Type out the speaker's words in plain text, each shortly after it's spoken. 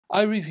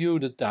I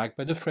reviewed a DAC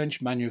by the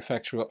French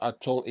manufacturer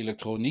Atoll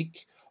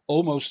Electronique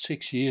almost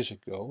 6 years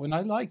ago and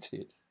I liked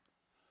it.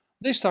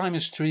 This time a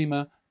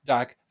streamer,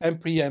 DAC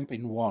and preamp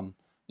in one,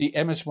 the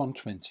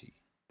MS120.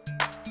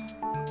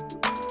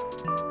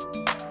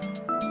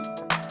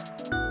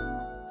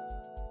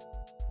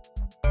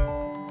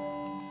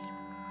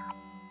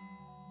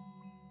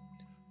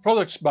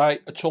 Products by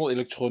Atoll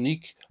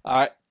Electronique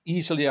are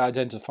easily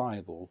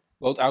identifiable,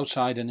 both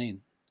outside and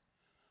in.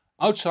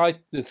 Outside,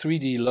 the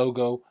 3D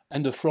logo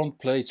and the front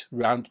plate's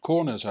round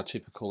corners are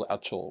typical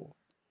Atoll.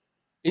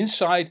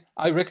 Inside,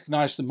 I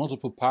recognize the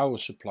multiple power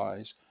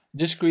supplies,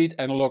 discrete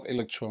analog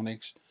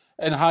electronics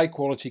and high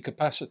quality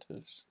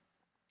capacitors.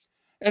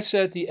 As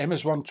said, the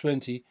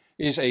MS120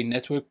 is a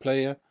network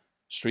player,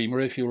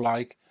 streamer if you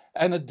like,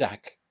 and a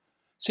DAC.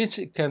 Since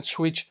it can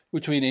switch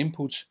between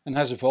inputs and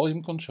has a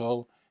volume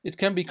control, it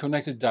can be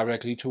connected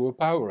directly to a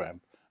power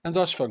amp and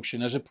thus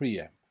function as a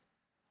preamp.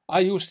 I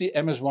use the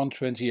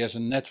MS120 as a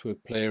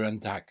network player and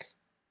DAC.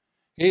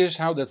 Here's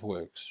how that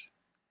works.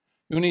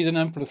 You need an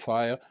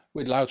amplifier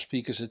with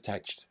loudspeakers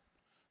attached.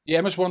 The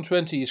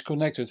MS120 is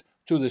connected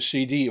to the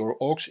CD or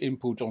aux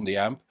input on the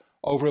amp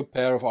over a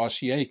pair of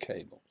RCA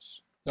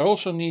cables. There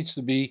also needs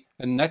to be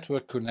a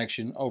network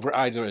connection over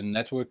either a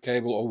network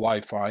cable or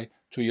Wi-Fi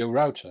to your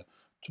router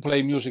to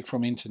play music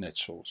from internet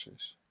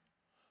sources,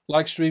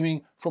 like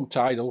streaming from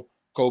Tidal,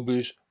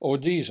 Qobuz or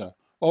Deezer,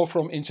 or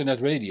from internet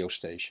radio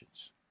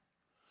stations.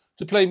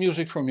 To play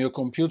music from your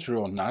computer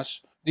or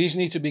NAS, these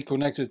need to be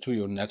connected to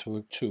your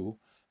network too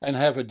and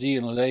have a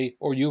DLNA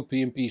or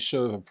UPnP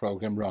server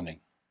program running.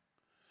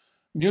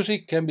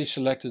 Music can be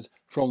selected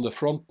from the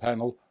front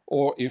panel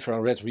or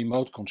infrared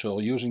remote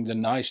control using the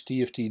nice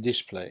TFT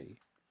display.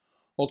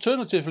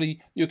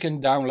 Alternatively, you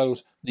can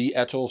download the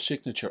Atoll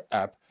Signature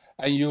app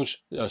and use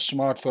a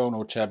smartphone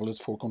or tablet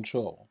for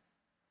control.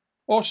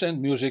 Or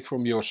send music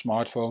from your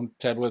smartphone,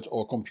 tablet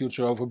or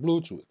computer over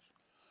Bluetooth,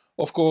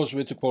 of course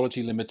with the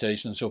quality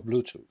limitations of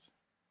Bluetooth.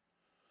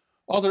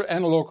 Other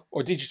analog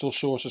or digital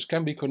sources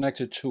can be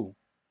connected too.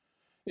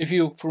 If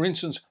you, for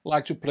instance,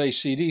 like to play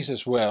CDs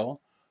as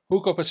well,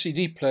 hook up a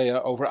CD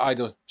player over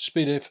either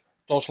SPDIF,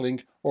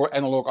 Toslink or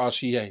analog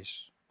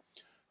RCAs.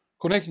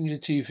 Connecting the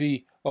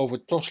TV over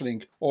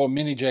Toslink or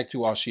mini jack to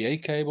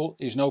RCA cable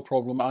is no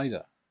problem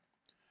either.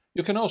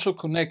 You can also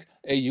connect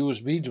a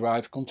USB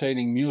drive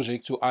containing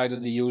music to either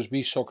the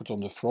USB socket on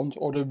the front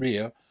or the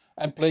rear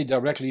and play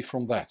directly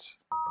from that.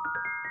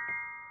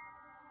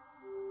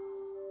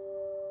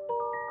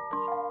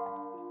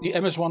 The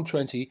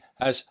MS120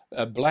 has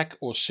a black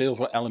or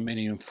silver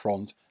aluminium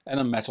front and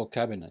a metal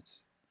cabinet.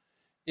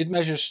 It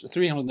measures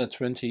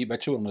 320 by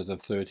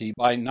 230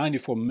 by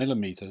 94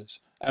 mm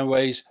and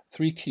weighs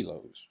 3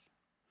 kilos.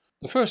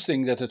 The first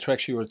thing that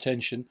attracts your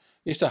attention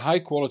is the high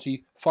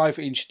quality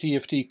 5-inch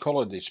TFT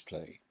color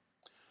display.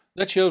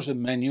 That shows the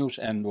menus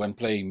and, when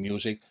playing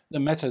music, the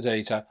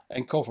metadata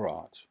and cover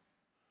art.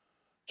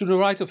 To the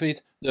right of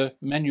it, the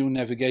menu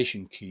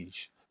navigation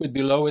keys, with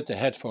below it the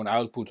headphone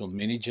output on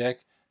mini jack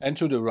and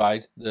to the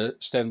right the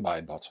standby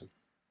button.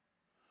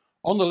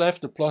 On the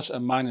left the plus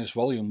and minus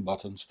volume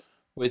buttons,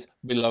 with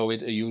below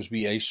it a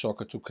USB-A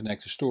socket to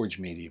connect the storage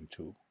medium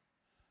to.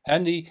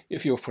 Handy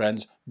if your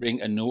friends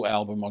bring a new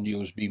album on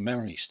USB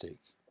memory stick.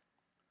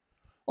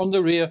 On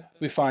the rear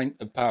we find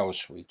a power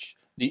switch,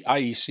 the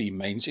IEC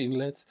mains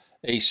inlet,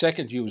 a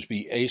second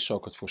USB-A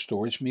socket for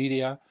storage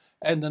media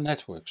and the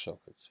network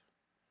socket.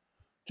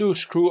 Two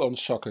screw-on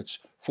sockets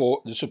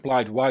for the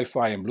supplied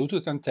Wi-Fi and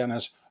Bluetooth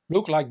antennas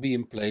look like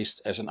being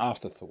placed as an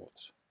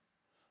afterthought.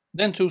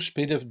 Then two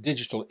SPDIF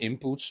digital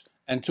inputs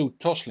and two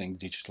Toslink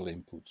digital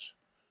inputs.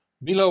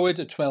 Below it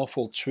a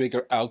 12-volt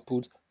trigger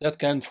output that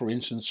can, for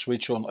instance,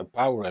 switch on a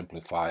power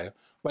amplifier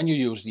when you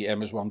use the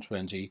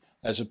MS120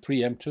 as a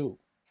preamp too.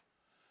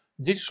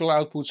 Digital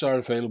outputs are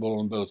available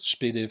on both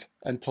SPDIF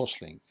and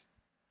Toslink.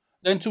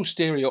 Then two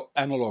stereo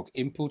analog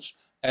inputs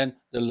and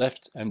the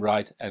left and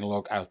right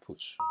analog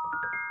outputs.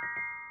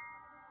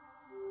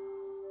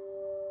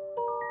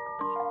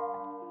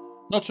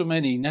 Not so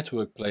many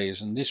network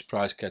players in this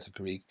price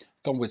category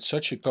come with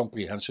such a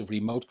comprehensive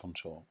remote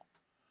control.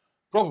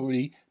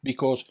 Probably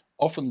because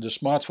often the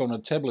smartphone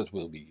or tablet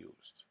will be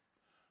used.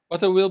 But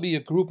there will be a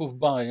group of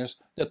buyers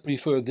that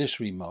prefer this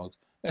remote,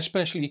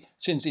 especially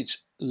since it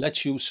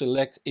lets you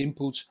select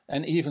inputs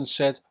and even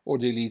set or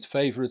delete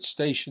favorite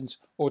stations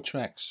or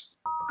tracks.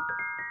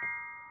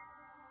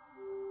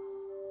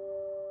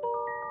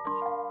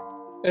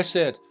 As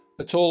said,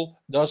 Atoll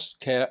does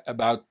care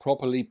about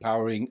properly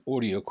powering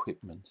audio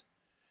equipment.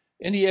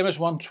 In the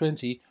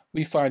MS120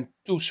 we find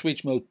two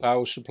switch mode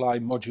power supply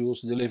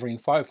modules delivering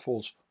 5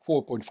 volts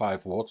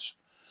 4.5 watts,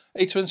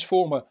 a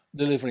transformer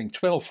delivering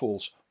 12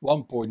 volts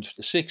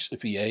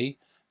 1.6 VA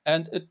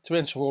and a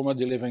transformer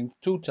delivering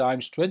 2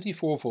 times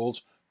 24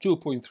 volts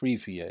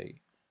 2.3 VA.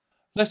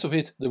 Left of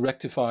it the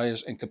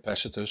rectifiers and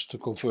capacitors to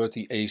convert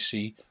the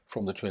AC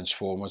from the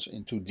transformers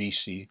into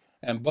DC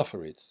and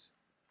buffer it.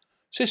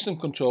 System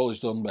control is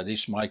done by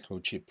this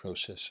microchip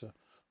processor,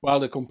 while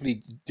the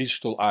complete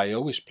digital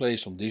I/O is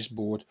placed on this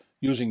board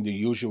using the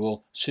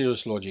usual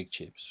Cirrus Logic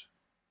chips.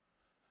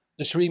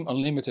 The Stream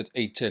Unlimited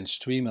 810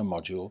 streamer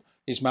module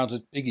is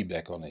mounted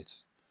piggyback on it.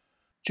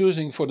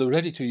 Choosing for the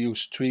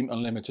ready-to-use Stream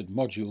Unlimited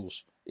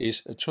modules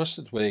is a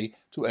trusted way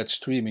to add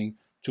streaming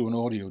to an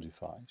audio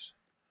device.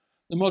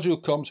 The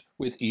module comes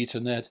with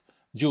Ethernet,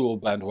 dual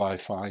band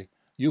Wi-Fi,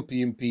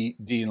 UPnP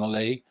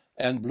DLNA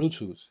and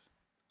Bluetooth.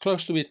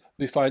 Close to it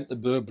we find the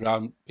Burr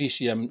Brown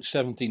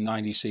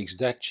PCM1796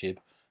 DAC chip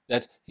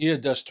that here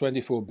does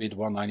 24-bit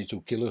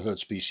 192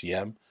 kHz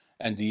PCM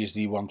and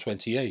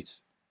DSD128.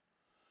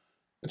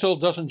 Atoll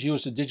doesn't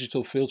use the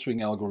digital filtering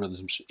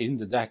algorithms in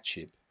the DAC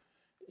chip.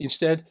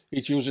 Instead,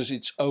 it uses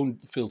its own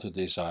filter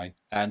design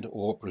and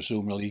or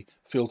presumably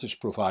filters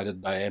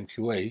provided by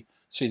MQA,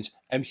 since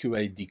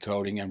MQA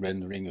decoding and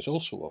rendering is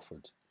also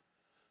offered.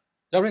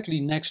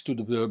 Directly next to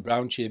the Burr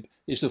Brown chip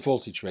is the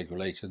voltage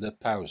regulator that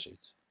powers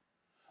it.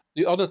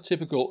 The other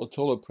typical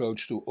Atoll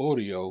approach to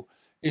audio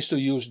is to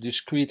use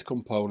discrete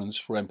components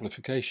for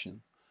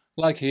amplification,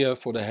 like here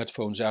for the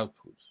headphones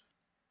output.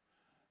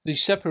 The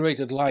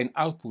separated line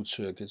output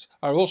circuits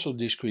are also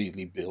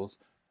discretely built,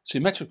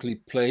 symmetrically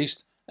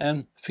placed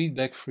and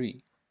feedback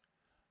free.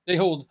 They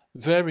hold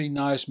very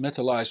nice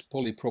metallized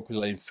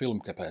polypropylene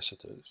film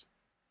capacitors.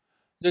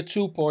 The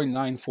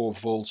 2.94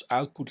 volts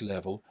output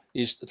level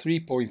is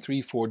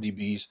 3.34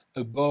 dB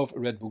above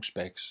Redbook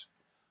specs.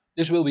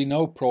 This will be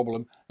no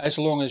problem as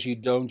long as you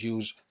don't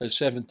use a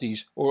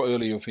 70s or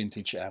earlier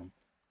vintage amp.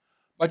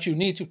 But you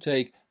need to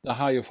take the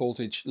higher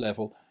voltage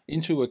level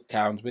into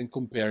account when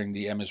comparing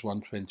the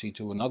MS120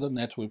 to another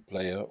network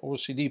player or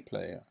CD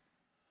player.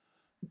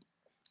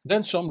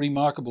 Then some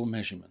remarkable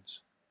measurements.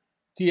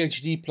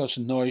 THD plus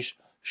noise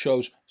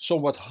shows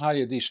somewhat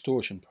higher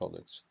distortion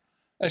products,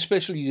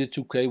 especially the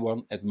 2K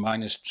one at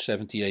minus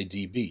 78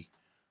 dB,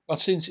 but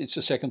since it's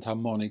a second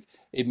harmonic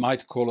it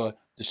might color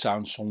the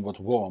sound somewhat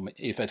warm,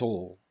 if at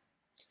all.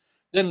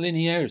 Then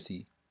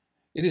linearity.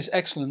 It is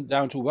excellent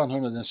down to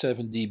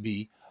 107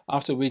 dB,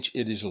 after which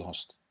it is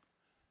lost.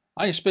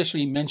 I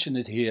especially mention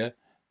it here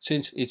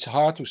since it's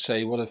hard to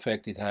say what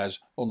effect it has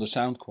on the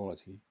sound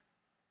quality.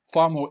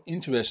 Far more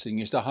interesting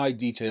is the high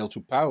detail to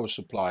power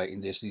supply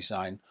in this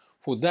design,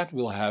 for that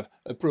will have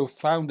a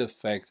profound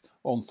effect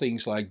on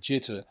things like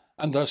jitter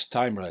and thus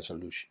time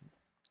resolution.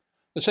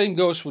 The same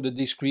goes for the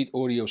discrete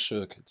audio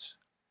circuits.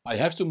 I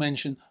have to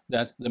mention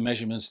that the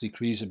measurements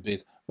decrease a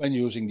bit when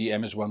using the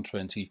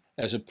MS120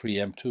 as a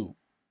preamp too.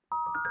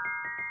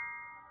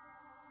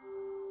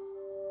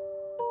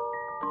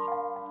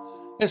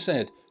 As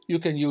said, you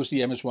can use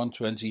the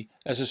MS120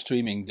 as a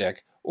streaming DAC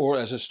or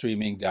as a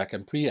streaming DAC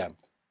and preamp.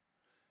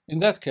 In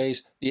that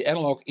case, the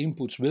analog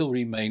inputs will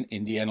remain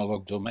in the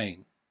analog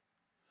domain.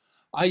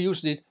 I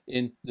used it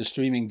in the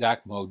streaming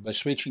DAC mode by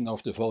switching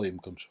off the volume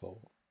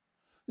control.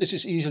 This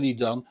is easily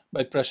done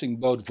by pressing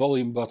both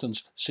volume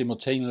buttons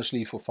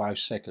simultaneously for 5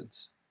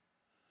 seconds.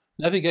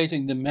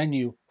 Navigating the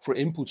menu for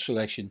input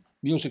selection,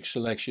 music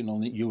selection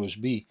on the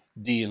USB,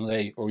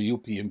 DLNA or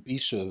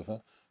UPnP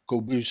server,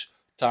 Qobuz,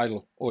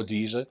 Tidal or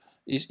Deezer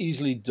is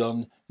easily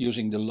done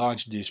using the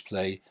large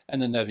display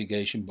and the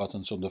navigation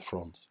buttons on the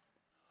front.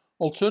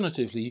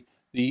 Alternatively,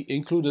 the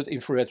included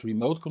infrared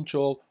remote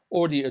control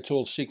or the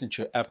Atoll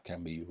Signature app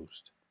can be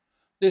used.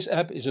 This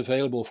app is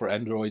available for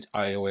Android,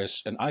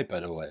 iOS and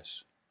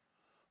iPadOS.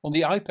 On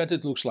the iPad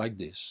it looks like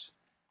this.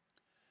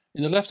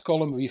 In the left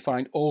column we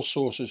find all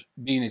sources,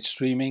 being it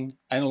streaming,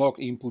 analog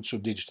inputs or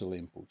digital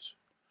inputs.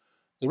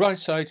 The right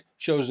side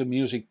shows the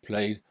music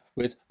played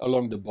with,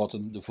 along the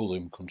bottom, the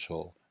volume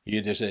control,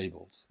 here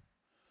disabled.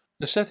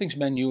 The settings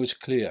menu is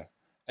clear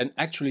and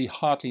actually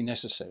hardly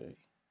necessary.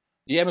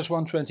 The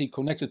MS120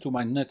 connected to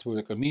my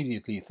network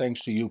immediately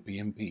thanks to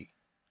UPnP.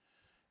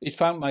 It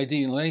found my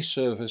DLNA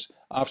service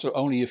after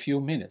only a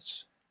few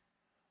minutes.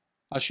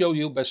 I'll show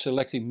you by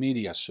selecting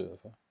Media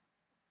Server.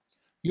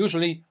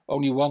 Usually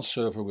only one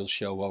server will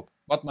show up,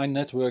 but my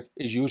network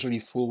is usually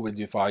full with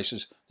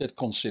devices that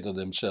consider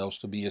themselves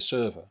to be a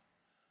server.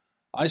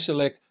 I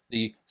select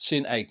the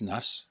Syn-8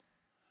 NAS,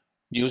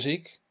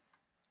 Music,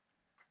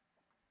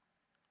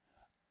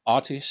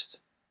 Artist,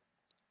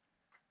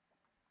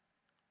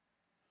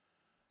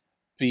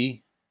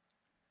 P,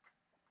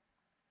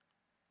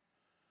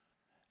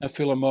 and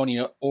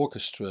Philharmonia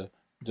Orchestra,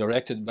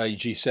 directed by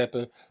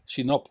Giuseppe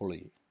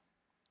Sinopoli.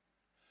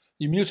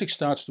 The music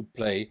starts to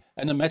play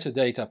and the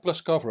metadata plus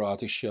cover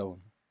art is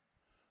shown.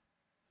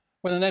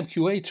 When an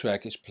MQA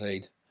track is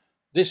played,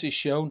 this is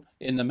shown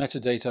in the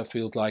metadata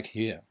field like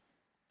here.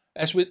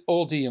 As with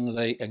all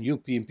DLNA and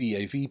UPnP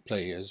AV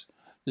players,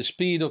 the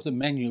speed of the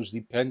menus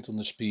depend on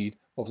the speed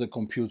of the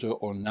computer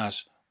or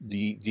NAS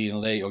the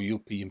DLNA or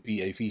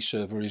UPnP AV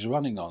server is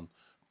running on,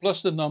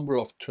 plus the number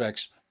of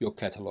tracks your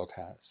catalog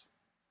has.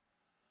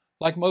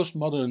 Like most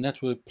modern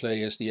network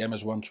players, the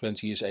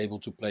MS120 is able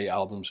to play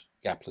albums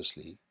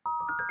gaplessly.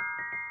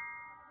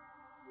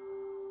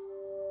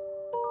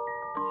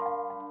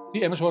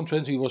 The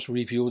MS120 was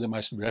reviewed in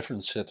my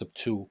reference setup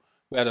too,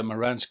 where the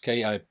Marantz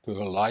KI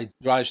Pearl Lite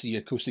drives the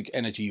Acoustic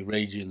Energy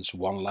Radiance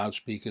 1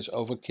 loudspeakers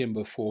over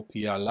Kimber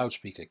 4PI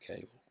loudspeaker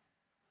cable.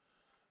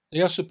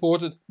 They are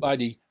supported by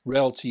the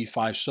REL T5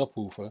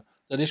 subwoofer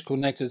that is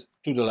connected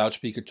to the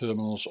loudspeaker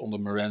terminals on the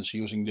Marantz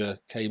using the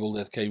cable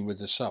that came with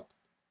the sub.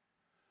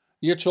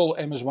 The Atoll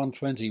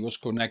MS120 was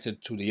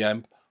connected to the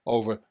amp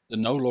over the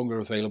no longer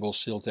available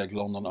Siltec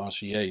London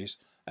RCA's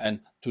and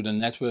to the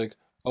network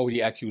over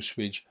the ECU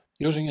switch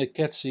using a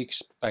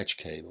Cat6 patch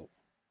cable.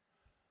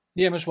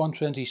 The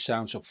MS120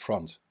 sounds up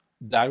front,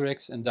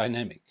 direct and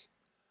dynamic.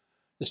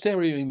 The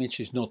stereo image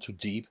is not too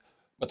deep,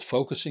 but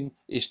focusing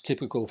is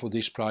typical for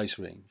this price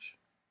range.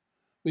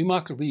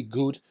 Remarkably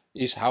good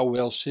is how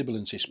well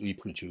sibilance is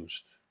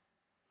reproduced.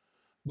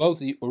 Both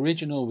the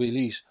original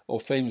release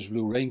of Famous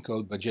Blue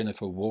Raincoat by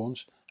Jennifer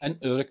Warnes and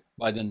Urk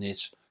by the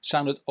Nits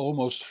sounded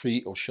almost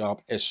free of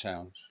sharp S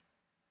sounds.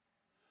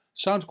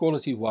 Sound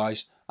quality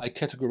wise, I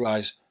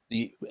categorize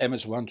the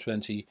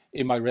MS120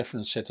 in my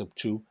reference setup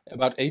to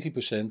about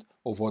 80%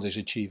 of what is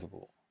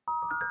achievable.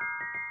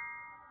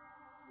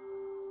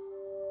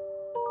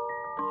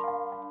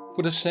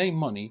 For the same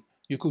money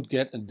you could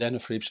get a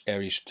Denafrips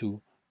Aries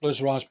 2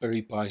 plus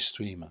Raspberry Pi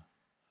streamer.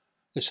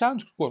 The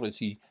sound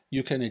quality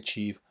you can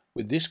achieve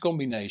with this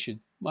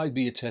combination might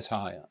be a tad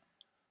higher,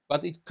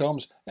 but it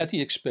comes at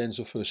the expense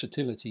of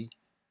versatility,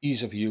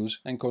 ease of use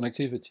and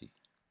connectivity,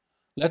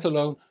 let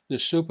alone the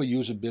super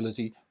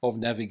usability of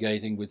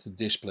navigating with the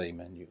display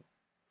menu.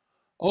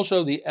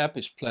 Also, the app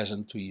is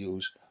pleasant to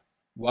use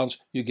once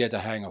you get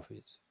the hang of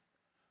it,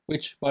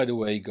 which by the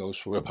way goes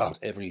for about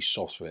every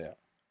software.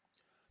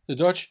 The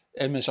Dutch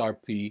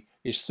MSRP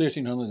is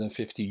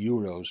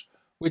 €1350,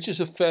 which is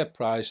a fair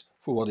price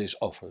for what is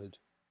offered.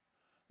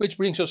 Which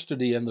brings us to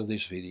the end of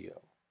this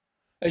video.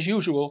 As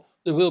usual,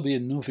 there will be a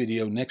new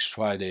video next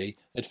Friday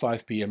at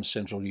 5 PM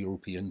Central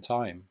European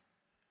Time.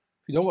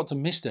 If you don't want to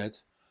miss that,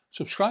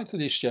 subscribe to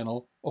this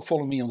channel or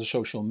follow me on the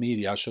social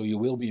media so you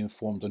will be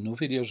informed when new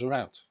videos are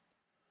out.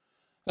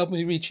 Help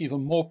me reach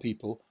even more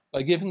people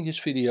by giving this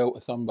video a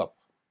thumb up.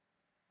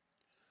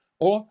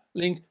 Or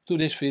link to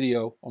this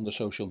video on the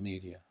social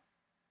media.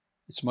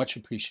 It's much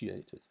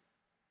appreciated.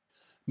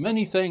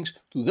 Many thanks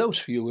to those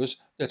viewers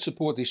that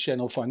support this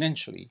channel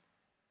financially.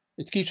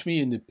 It keeps me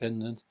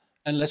independent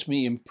and lets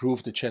me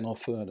improve the channel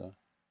further.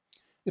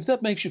 If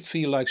that makes you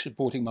feel like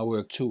supporting my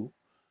work too,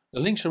 the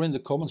links are in the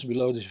comments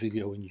below this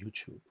video in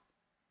YouTube.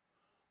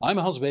 I'm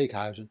Hans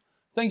Beekhuizen,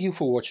 thank you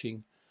for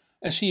watching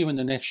and see you in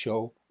the next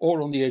show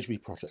or on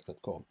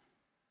thehbproject.com.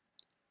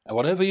 And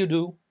whatever you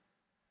do,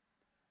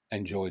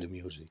 enjoy the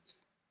music.